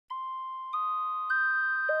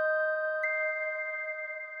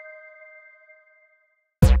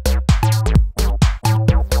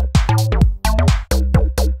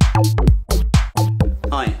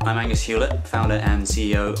I'm Angus Hewlett, founder and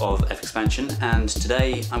CEO of FXpansion, and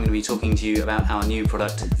today I'm going to be talking to you about our new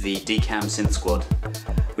product, the DCAM Synth Squad.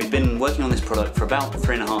 We've been working on this product for about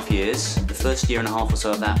 3.5 years. The first year and a half or so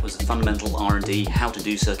of that was the fundamental R&D, how to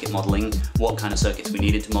do circuit modelling, what kind of circuits we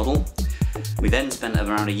needed to model. We then spent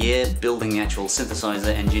around a year building the actual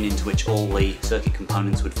synthesizer engine into which all the circuit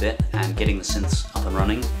components would fit and getting the synths up and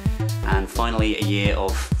running. And finally a year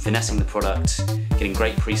of finessing the product, getting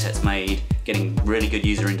great presets made, getting really good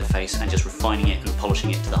user interface and just refining it and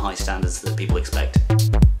polishing it to the high standards that people expect.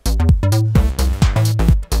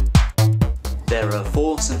 There are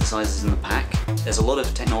 4 synthesizers in the pack. There's a lot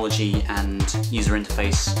of technology and user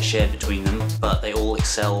interface shared between them, but they all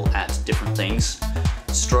excel at different things.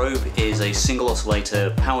 Strobe is a single oscillator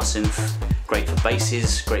power synth, great for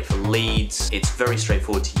basses, great for leads. It's very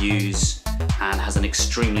straightforward to use and has an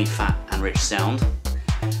extremely fat and rich sound.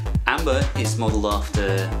 Amber is modelled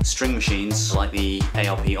after string machines like the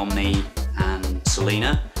ARP Omni and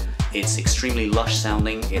Selena. It's extremely lush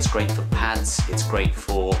sounding, it's great for pads, it's great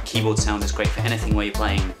for keyboard sound, it's great for anything where you're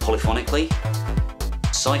playing polyphonically.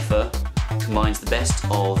 Cypher combines the best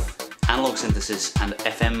of analog synthesis and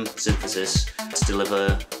FM synthesis to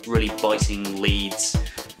deliver really biting leads,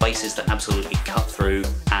 basses that absolutely cut through,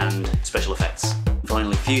 and special effects.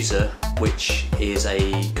 Finally, Fuser, which is a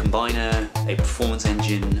combiner, a performance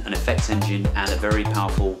engine, an effects engine, and a very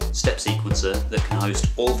powerful step sequencer that can host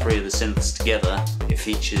all 3 of the synths together. It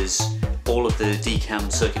features all of the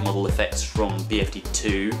DCAM circuit model effects from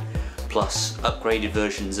BFD2, plus upgraded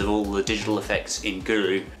versions of all the digital effects in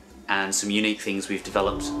Guru, and some unique things we've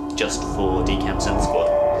developed just for DCAM Synth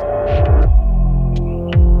Squad.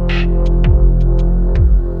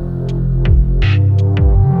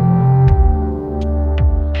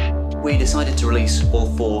 We decided to release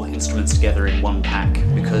all 4 instruments together in one pack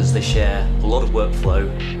because they share a lot of workflow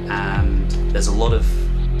and there's a lot of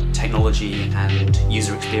technology and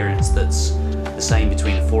user experience that's the same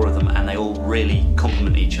between the 4 of them, and they all really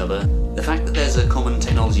complement each other. The fact that there's a common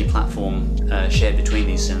technology platform shared between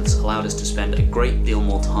these synths allowed us to spend a great deal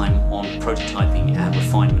more time on prototyping and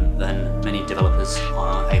refinement than many developers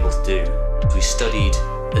are able to do. We studied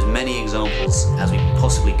as many examples as we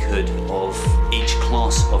possibly could of each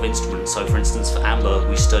class of instrument. So for instance, for Amber,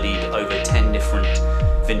 we studied over 10 different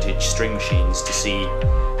vintage string machines to see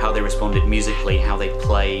how they responded musically, how they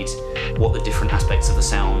played, what the different aspects of the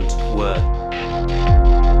sound were.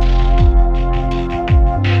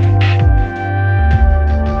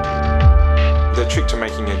 The trick to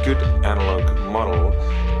making a good analog model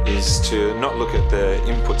is to not look at the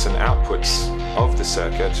inputs and outputs of the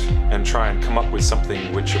circuit and try and come up with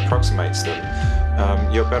something which approximates them.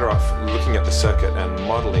 You're better off looking at the circuit and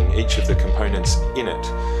modelling each of the components in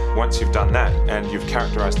it. Once you've done that and you've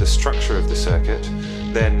characterised the structure of the circuit,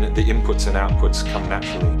 then the inputs and outputs come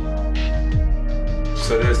naturally.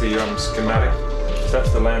 So there's the schematic. So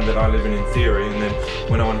that's the land that I live in theory, and then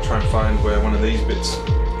when I want to try and find where one of these bits,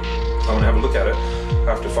 I want to have a look at it,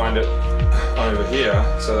 I have to find it over here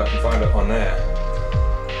so that I can find it on there.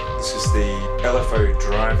 This is the LFO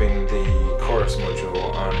driving the chorus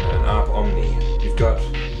module on an ARP Omni. You've got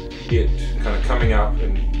it kind of coming up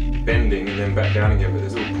and bending and then back down again, but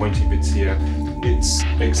there's little pointy bits here. It's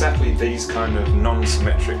exactly these kind of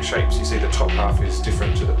non-symmetric shapes. You see the top half is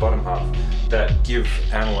different to the bottom half that give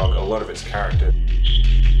analog a lot of its character.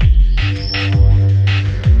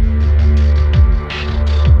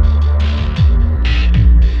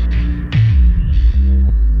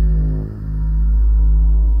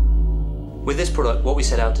 With this product, what we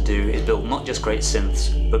set out to do is build not just great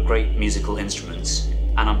synths, but great musical instruments.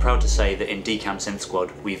 And I'm proud to say that in DCAM Synth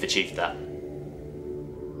Squad, we've achieved that.